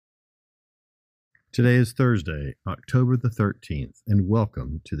Today is Thursday, October the 13th, and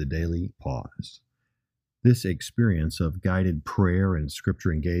welcome to the Daily Pause. This experience of guided prayer and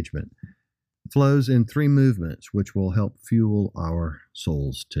scripture engagement flows in three movements which will help fuel our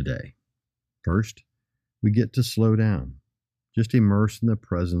souls today. First, we get to slow down, just immerse in the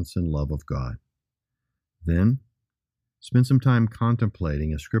presence and love of God. Then, spend some time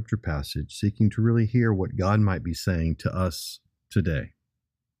contemplating a scripture passage, seeking to really hear what God might be saying to us today.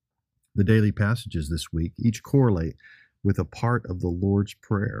 The daily passages this week each correlate with a part of the Lord's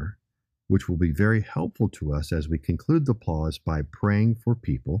Prayer, which will be very helpful to us as we conclude the pause by praying for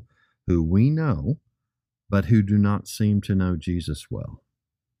people who we know, but who do not seem to know Jesus well.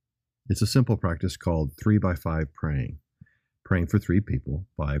 It's a simple practice called 3x5 praying for 3 people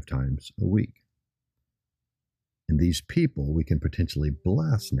 5 times a week. And these people we can potentially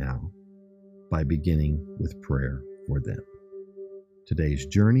bless now by beginning with prayer for them. Today's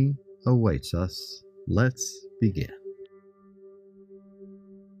journey awaits us. Let's begin.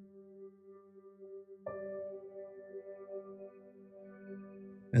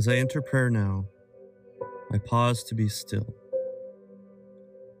 As I enter prayer now, I pause to be still,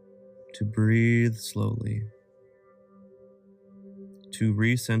 to breathe slowly, to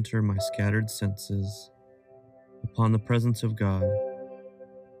recenter my scattered senses upon the presence of God,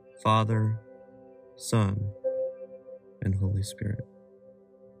 Father, Son, and Holy Spirit.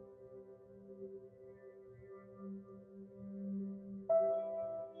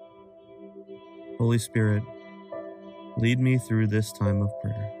 Holy Spirit, lead me through this time of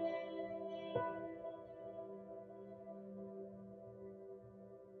prayer.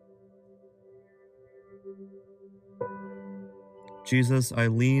 Jesus, I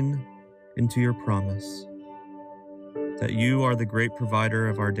lean into your promise that you are the great provider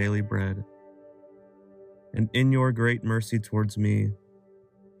of our daily bread, and in your great mercy towards me,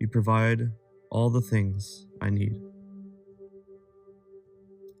 you provide all the things I need.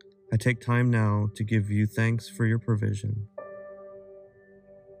 I take time now to give you thanks for your provision.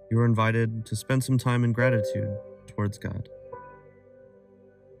 You are invited to spend some time in gratitude towards God.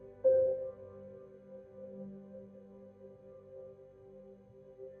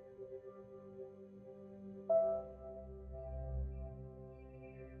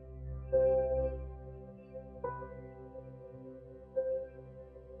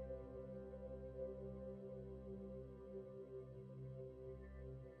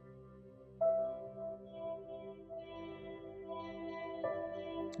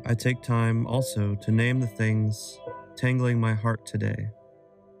 I take time also to name the things tangling my heart today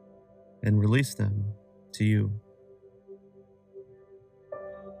and release them to you.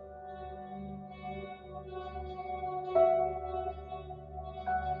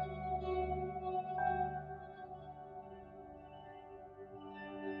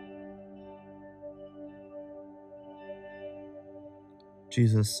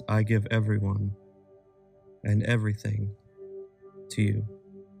 Jesus, I give everyone and everything to you.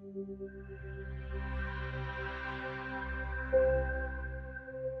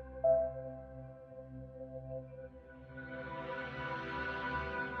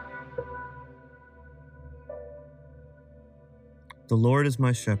 The Lord is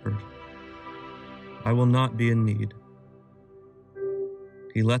my shepherd. I will not be in need.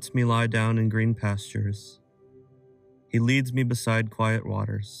 He lets me lie down in green pastures. He leads me beside quiet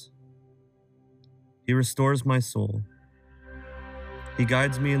waters. He restores my soul. He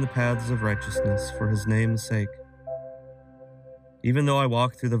guides me in the paths of righteousness for his name's sake. Even though I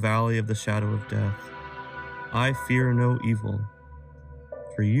walk through the valley of the shadow of death, I fear no evil,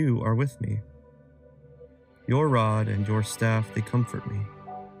 for you are with me. Your rod and your staff, they comfort me.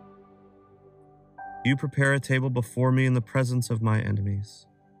 You prepare a table before me in the presence of my enemies.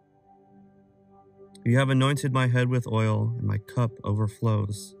 You have anointed my head with oil, and my cup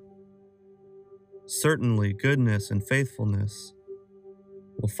overflows. Certainly, goodness and faithfulness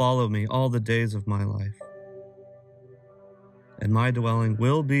will follow me all the days of my life, and my dwelling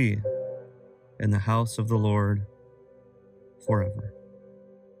will be in the house of the Lord forever.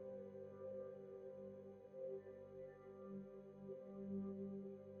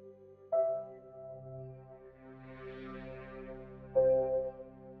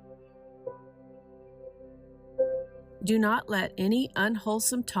 Do not let any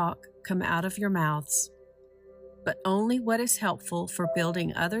unwholesome talk come out of your mouths, but only what is helpful for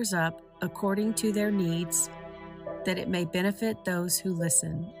building others up according to their needs, that it may benefit those who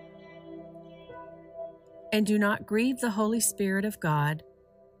listen. And do not grieve the Holy Spirit of God,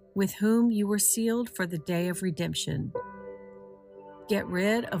 with whom you were sealed for the day of redemption. Get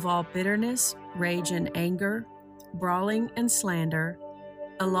rid of all bitterness, rage and anger, brawling and slander,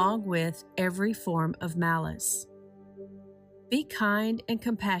 along with every form of malice. Be kind and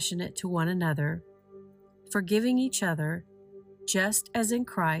compassionate to one another, forgiving each other, just as in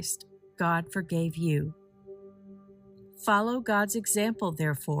Christ God forgave you. Follow God's example,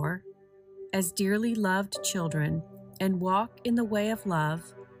 therefore, as dearly loved children, and walk in the way of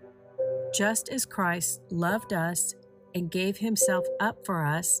love, just as Christ loved us and gave himself up for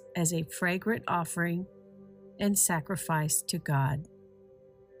us as a fragrant offering and sacrifice to God.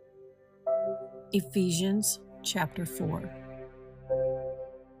 Ephesians chapter 4.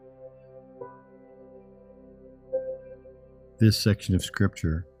 This section of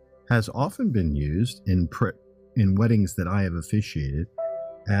Scripture has often been used in weddings that I have officiated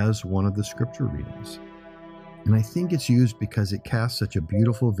as one of the Scripture readings. And I think it's used because it casts such a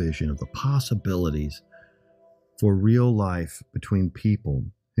beautiful vision of the possibilities for real life between people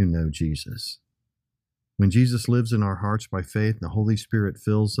who know Jesus. When Jesus lives in our hearts by faith and the Holy Spirit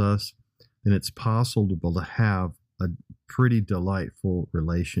fills us, then it's possible to have a pretty delightful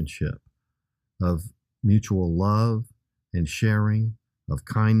relationship of mutual love and sharing, of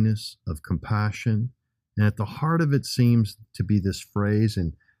kindness, of compassion. And at the heart of it seems to be this phrase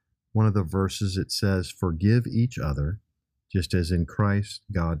in one of the verses. It says, "Forgive each other, just as in Christ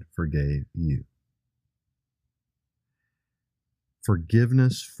God forgave you."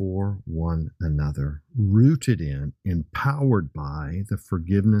 Forgiveness for one another, rooted in, empowered by the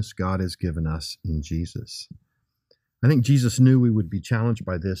forgiveness God has given us in Jesus. I think Jesus knew we would be challenged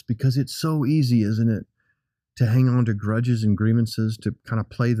by this because it's so easy, isn't it, to hang on to grudges and grievances, to kind of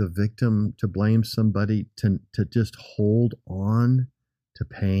play the victim, to blame somebody, to just hold on to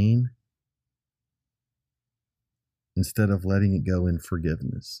pain instead of letting it go in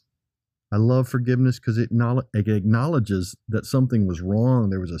forgiveness. I love forgiveness because it acknowledges that something was wrong.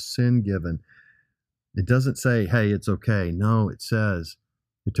 There was a sin given. It doesn't say, hey, it's okay. No, it says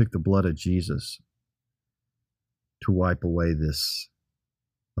it took the blood of Jesus to wipe away this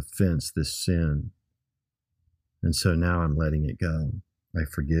offense, this sin. And so now I'm letting it go. I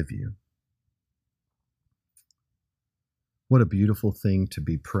forgive you. What a beautiful thing to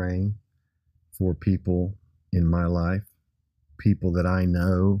be praying for people in my life, people that I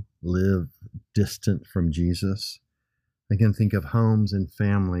know live distant from Jesus. I can think of homes and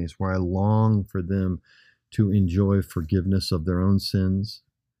families where I long for them to enjoy forgiveness of their own sins,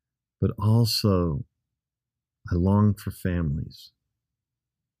 but also I long for families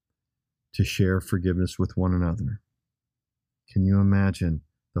to share forgiveness with one another. Can you imagine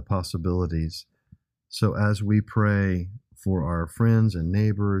the possibilities? So as we pray for our friends and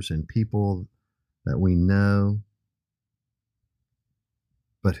neighbors and people that we know,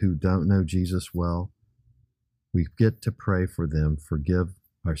 but who don't know Jesus well, we get to pray for them, forgive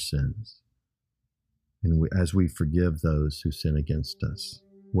our sins, and as we forgive those who sin against us.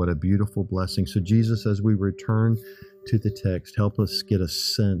 What a beautiful blessing. So Jesus, as we return to the text, help us get a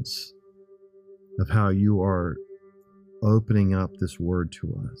sense of how you are opening up this word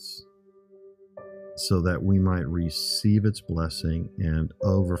to us so that we might receive its blessing and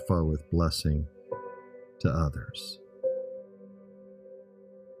overflow with blessing to others.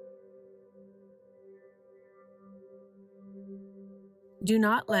 Do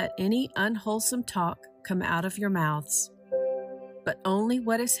not let any unwholesome talk come out of your mouths, but only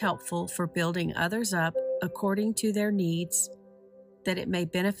what is helpful for building others up according to their needs, that it may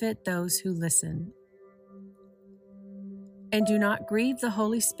benefit those who listen. And do not grieve the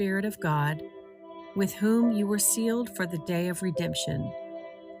Holy Spirit of God, with whom you were sealed for the day of redemption.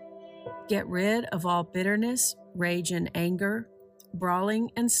 Get rid of all bitterness, rage and anger, brawling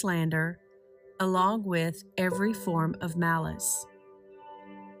and slander, along with every form of malice.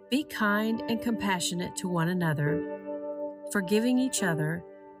 Be kind and compassionate to one another, forgiving each other,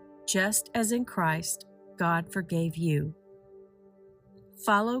 just as in Christ God forgave you.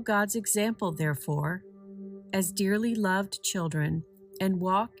 Follow God's example, therefore, as dearly loved children, and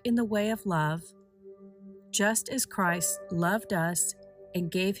walk in the way of love, just as Christ loved us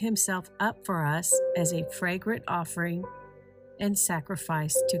and gave himself up for us as a fragrant offering and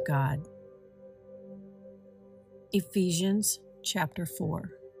sacrifice to God. Ephesians chapter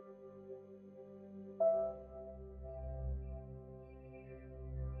 4.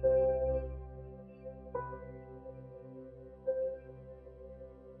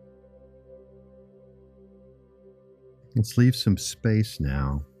 Let's leave some space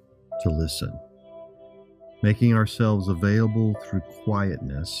now to listen, making ourselves available through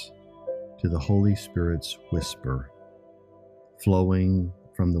quietness to the Holy Spirit's whisper, flowing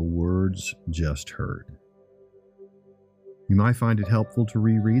from the words just heard. You might find it helpful to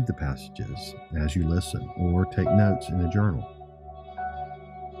reread the passages as you listen or take notes in a journal.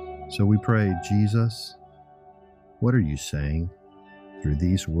 So we pray, Jesus, what are you saying through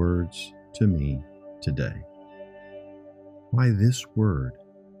these words to me today? Why this word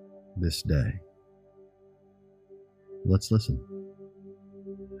this day? Let's listen.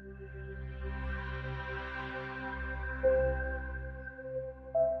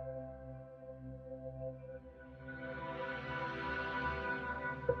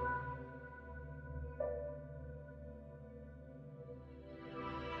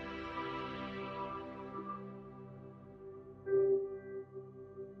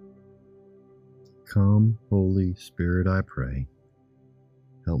 Come, Holy Spirit, I pray,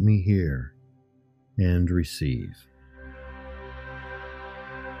 help me hear and receive.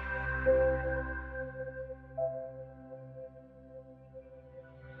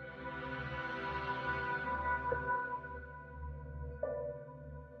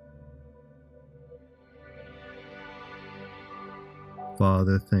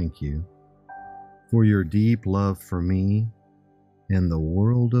 Father, thank you for your deep love for me and the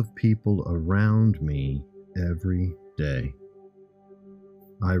world of people around me every day.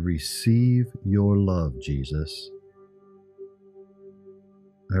 I receive your love, Jesus.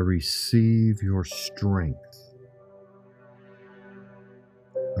 I receive your strength.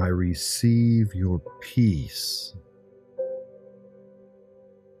 I receive your peace.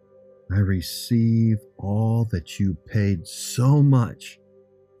 I receive all that you paid so much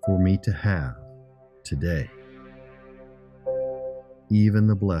for me to have today. Even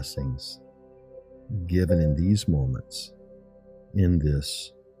the blessings given in these moments, in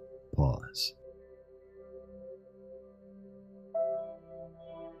this pause.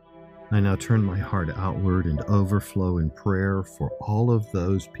 I now turn my heart outward and overflow in prayer for all of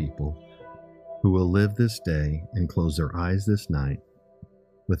those people who will live this day and close their eyes this night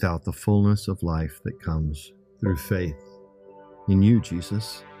without the fullness of life that comes through faith in you,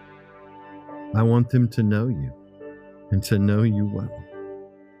 Jesus. I want them to know you and to know you well.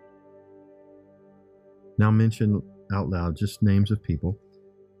 Now mention out loud just names of people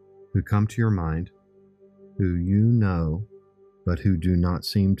who come to your mind, who you know, but who do not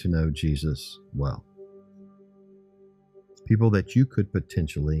seem to know Jesus well. People that you could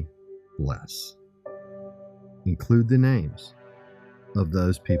potentially bless. Include the names of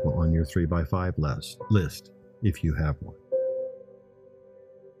those people on your 3x5 list, if you have one.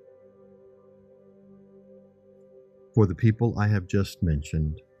 For the people I have just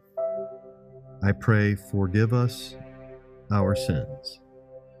mentioned, I pray, forgive us our sins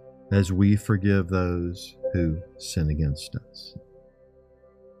as we forgive those who sin against us.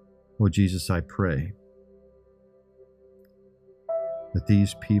 Lord Jesus, I pray that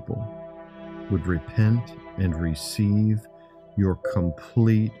these people would repent and receive your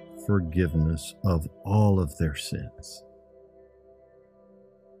complete forgiveness of all of their sins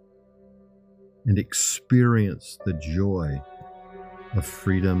and experience the joy of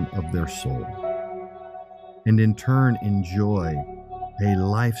freedom of their soul, and in turn enjoy a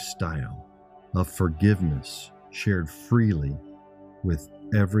lifestyle of forgiveness shared freely with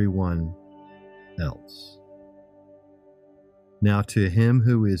everyone else. Now to him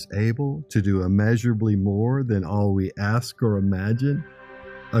who is able to do immeasurably more than all we ask or imagine,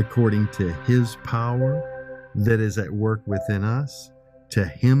 according to his power that is at work within us, to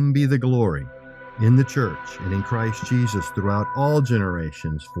him be the glory in the church and in Christ Jesus throughout all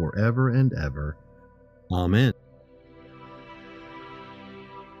generations, forever and ever. Amen.